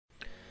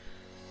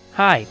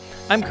Hi,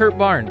 I'm Kurt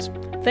Barnes.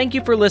 Thank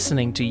you for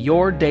listening to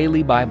Your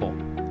Daily Bible.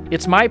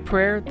 It's my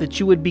prayer that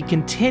you would be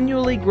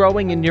continually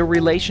growing in your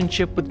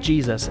relationship with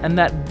Jesus and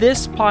that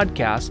this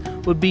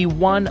podcast would be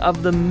one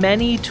of the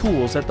many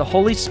tools that the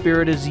Holy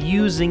Spirit is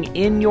using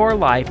in your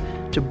life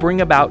to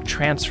bring about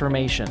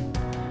transformation.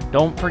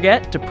 Don't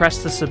forget to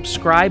press the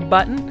subscribe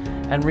button,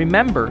 and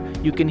remember,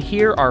 you can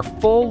hear our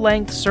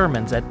full-length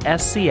sermons at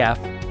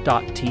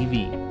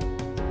scf.tv.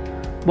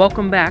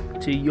 Welcome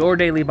back to Your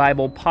Daily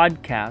Bible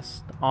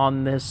podcast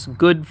on this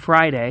Good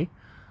Friday.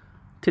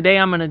 Today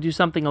I'm going to do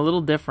something a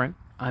little different.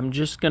 I'm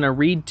just going to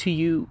read to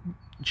you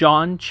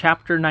John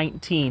chapter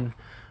 19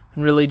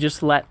 and really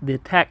just let the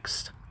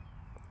text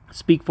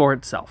speak for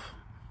itself.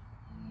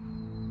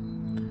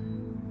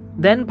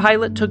 Then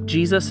Pilate took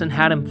Jesus and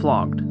had him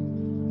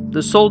flogged.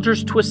 The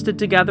soldiers twisted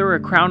together a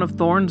crown of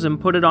thorns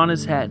and put it on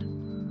his head.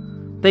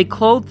 They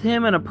clothed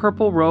him in a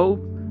purple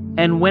robe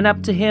and went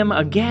up to him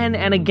again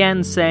and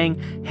again,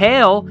 saying,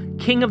 "Hail,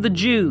 King of the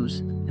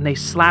Jews!" And they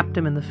slapped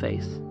him in the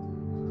face.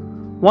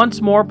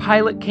 Once more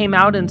Pilate came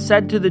out and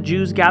said to the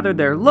Jews gathered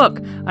there,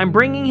 "Look, I'm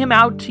bringing him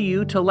out to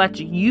you to let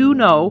you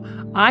know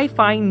I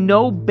find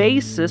no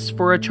basis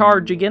for a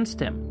charge against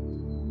him."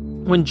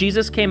 When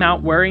Jesus came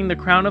out wearing the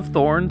crown of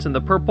thorns and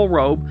the purple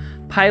robe,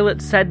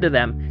 Pilate said to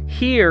them,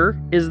 "Here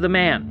is the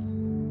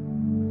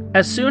man."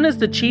 As soon as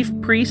the chief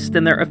priests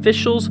and their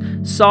officials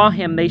saw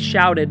him, they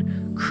shouted,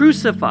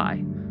 "Crucify!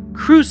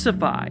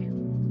 Crucify!"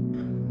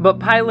 But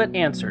Pilate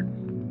answered,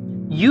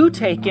 "You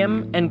take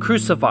him and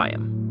crucify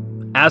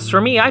him. As for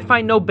me, I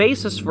find no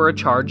basis for a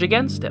charge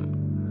against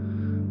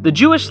him." The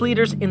Jewish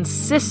leaders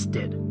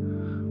insisted,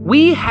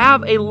 "We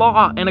have a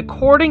law, and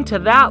according to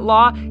that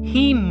law,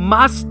 he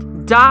must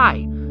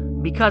die,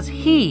 because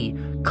he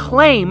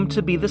claimed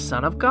to be the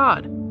Son of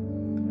God."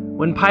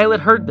 When Pilate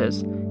heard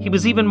this, he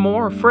was even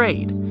more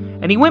afraid,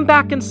 and he went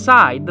back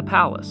inside the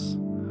palace.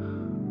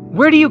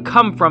 "Where do you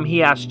come from?"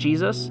 he asked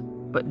Jesus,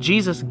 but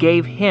Jesus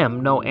gave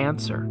him no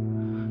answer.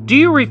 "Do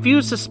you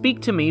refuse to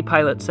speak to me?"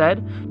 Pilate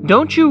said.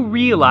 "Don't you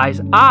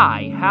realize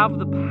I have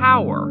the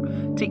power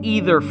to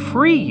either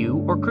free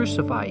you or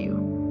crucify you?"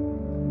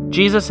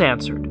 Jesus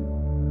answered,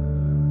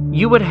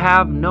 "You would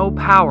have no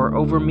power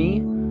over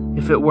me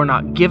if it were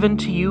not given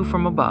to you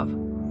from above.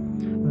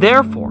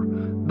 Therefore,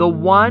 the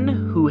one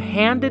who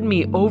handed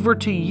me over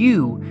to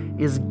you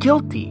is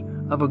guilty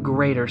of a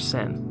greater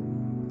sin."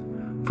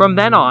 From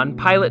then on,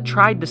 Pilate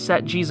tried to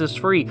set Jesus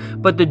free,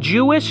 but the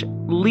Jewish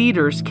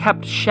leaders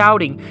kept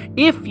shouting,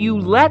 "If you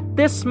let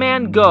this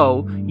man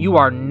go, you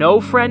are no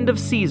friend of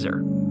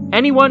Caesar.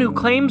 Anyone who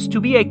claims to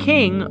be a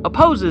king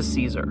opposes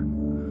Caesar."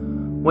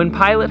 When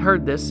Pilate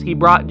heard this, he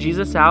brought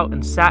Jesus out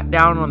and sat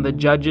down on the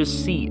judge's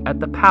seat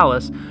at the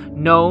palace,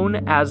 known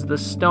as the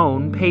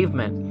Stone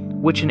Pavement,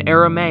 which in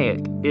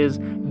Aramaic is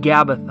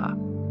Gabbatha.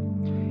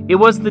 It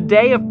was the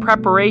day of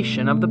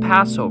preparation of the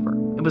Passover.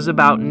 It was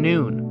about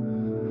noon.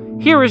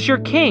 "Here is your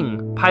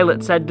king,"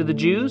 Pilate said to the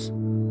Jews.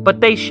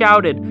 But they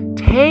shouted,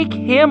 "Take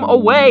him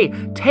away!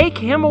 Take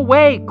him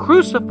away!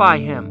 Crucify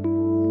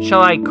him!"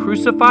 "Shall I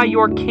crucify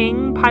your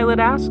king?" Pilate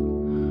asked.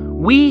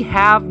 "We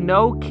have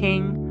no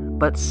king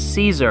but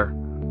Caesar,"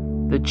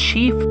 the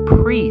chief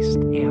priest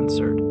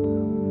answered.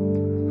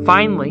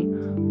 Finally,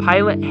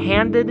 Pilate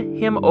handed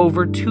him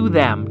over to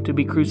them to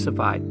be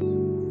crucified.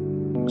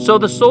 So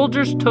the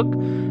soldiers took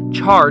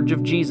charge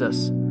of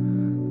Jesus.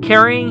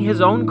 Carrying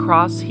his own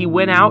cross, he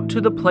went out to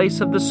the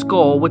place of the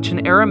skull, which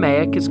in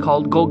Aramaic is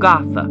called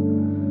Golgotha.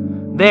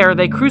 There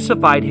they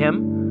crucified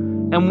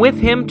him, and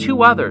with him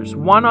two others,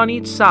 one on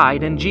each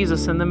side and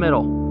Jesus in the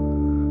middle.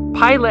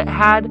 Pilate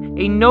had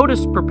a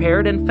notice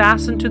prepared and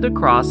fastened to the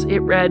cross.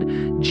 It read,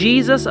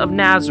 "Jesus of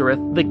Nazareth,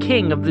 the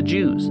King of the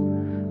Jews."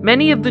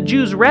 Many of the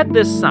Jews read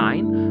this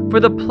sign, for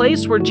the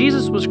place where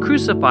Jesus was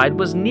crucified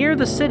was near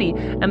the city,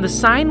 and the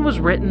sign was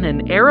written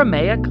in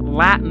Aramaic,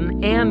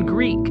 Latin, and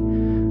Greek.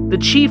 The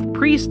chief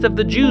priest of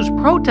the Jews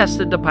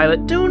protested to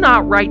Pilate, "Do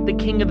not write the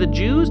King of the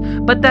Jews,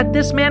 but that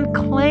this man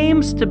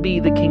claims to be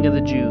the King of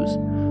the Jews."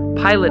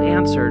 Pilate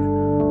answered,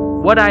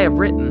 "What I have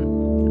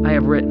written, I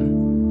have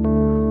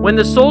written." When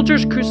the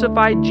soldiers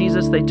crucified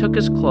Jesus, they took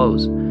his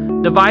clothes,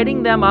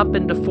 dividing them up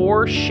into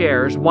 4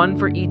 shares, one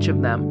for each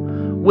of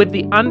them, with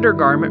the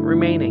undergarment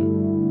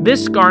remaining.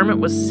 This garment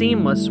was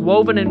seamless,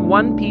 woven in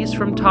one piece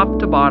from top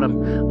to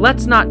bottom.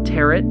 "Let's not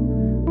tear it,"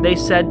 they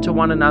said to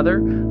one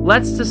another.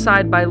 "Let's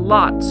decide by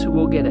lots who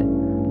will get it."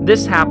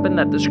 This happened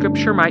that the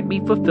scripture might be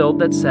fulfilled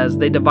that says,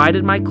 "They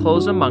divided my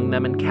clothes among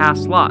them and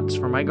cast lots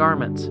for my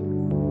garments."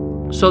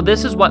 So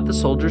this is what the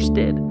soldiers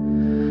did.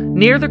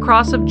 Near the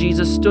cross of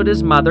Jesus stood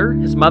his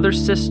mother's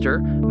sister,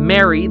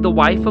 Mary, the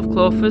wife of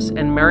Clopas,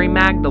 and Mary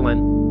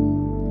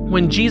Magdalene.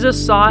 When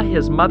Jesus saw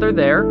his mother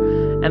there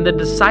and the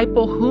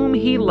disciple whom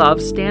he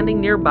loved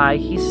standing nearby,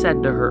 he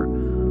said to her,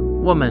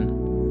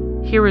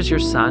 "Woman, here is your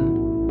son,"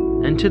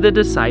 and to the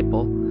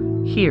disciple,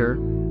 "Here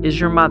is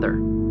your mother."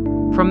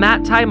 From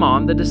that time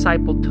on, the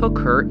disciple took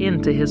her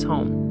into his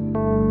home.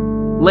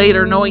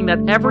 Later, knowing that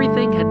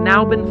everything had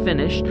now been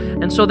finished,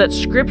 and so that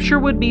Scripture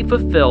would be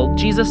fulfilled,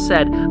 Jesus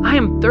said, "I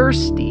am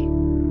thirsty."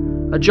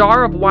 A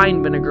jar of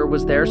wine vinegar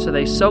was there, so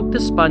they soaked a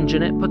sponge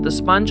in it, put the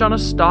sponge on a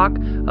stalk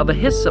of a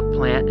hyssop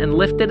plant, and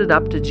lifted it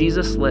up to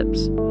Jesus'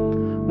 lips.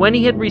 When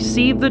he had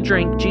received the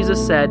drink,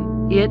 Jesus said,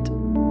 "It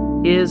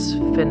is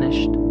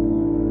finished."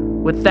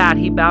 With that,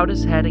 he bowed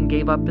his head and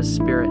gave up his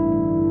spirit.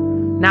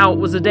 Now it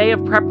was a day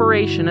of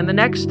preparation, and the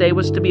next day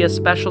was to be a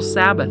special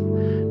Sabbath.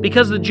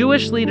 Because the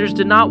Jewish leaders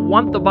did not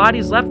want the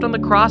bodies left on the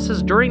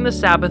crosses during the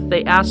Sabbath,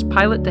 they asked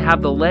Pilate to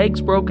have the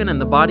legs broken and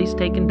the bodies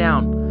taken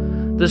down.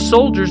 The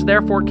soldiers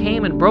therefore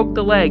came and broke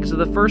the legs of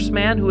the first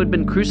man who had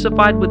been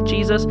crucified with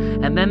Jesus,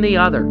 and then the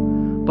other.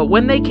 But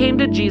when they came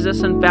to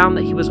Jesus and found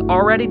that he was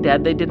already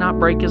dead, they did not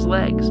break his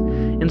legs.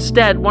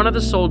 Instead, one of the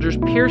soldiers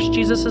pierced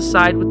Jesus'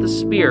 side with the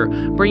spear,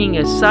 bringing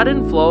a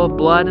sudden flow of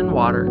blood and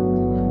water.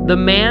 The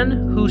man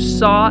who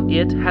saw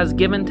it has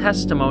given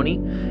testimony,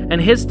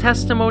 and his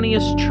testimony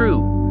is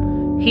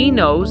true. He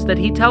knows that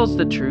he tells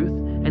the truth,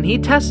 and he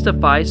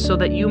testifies so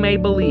that you may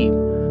believe.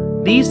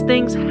 These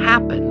things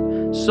happen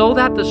so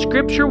that the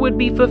scripture would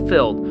be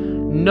fulfilled.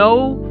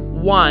 No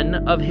one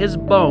of his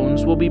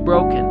bones will be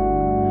broken.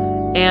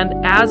 And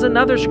as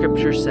another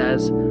scripture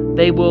says,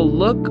 they will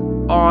look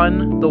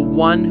on the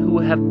one who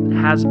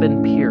has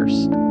been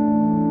pierced.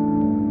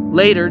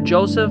 Later,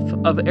 Joseph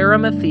of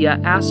Arimathea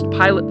asked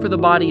Pilate for the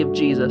body of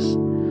Jesus.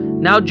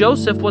 Now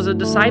Joseph was a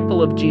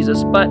disciple of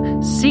Jesus, but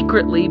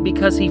secretly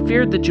because he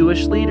feared the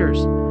Jewish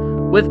leaders.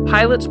 With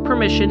Pilate's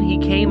permission, he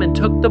came and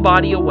took the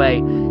body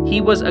away. He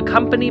was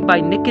accompanied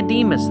by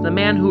Nicodemus, the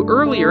man who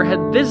earlier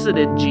had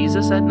visited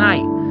Jesus at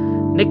night.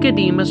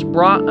 Nicodemus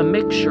brought a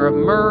mixture of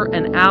myrrh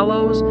and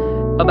aloes,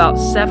 about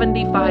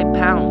 75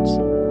 pounds.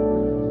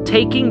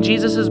 Taking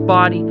Jesus'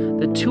 body,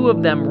 the two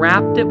of them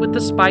wrapped it with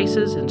the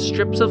spices and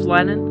strips of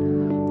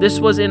linen. This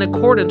was in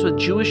accordance with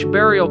Jewish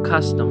burial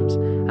customs.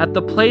 At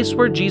the place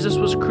where Jesus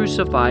was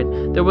crucified,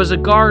 there was a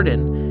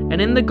garden,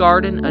 and in the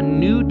garden a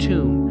new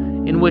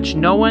tomb, in which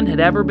no one had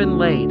ever been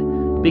laid,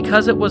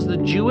 because it was the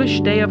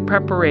Jewish day of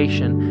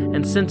preparation,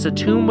 and since a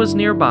tomb was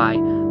nearby,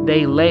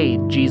 they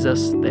laid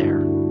Jesus there.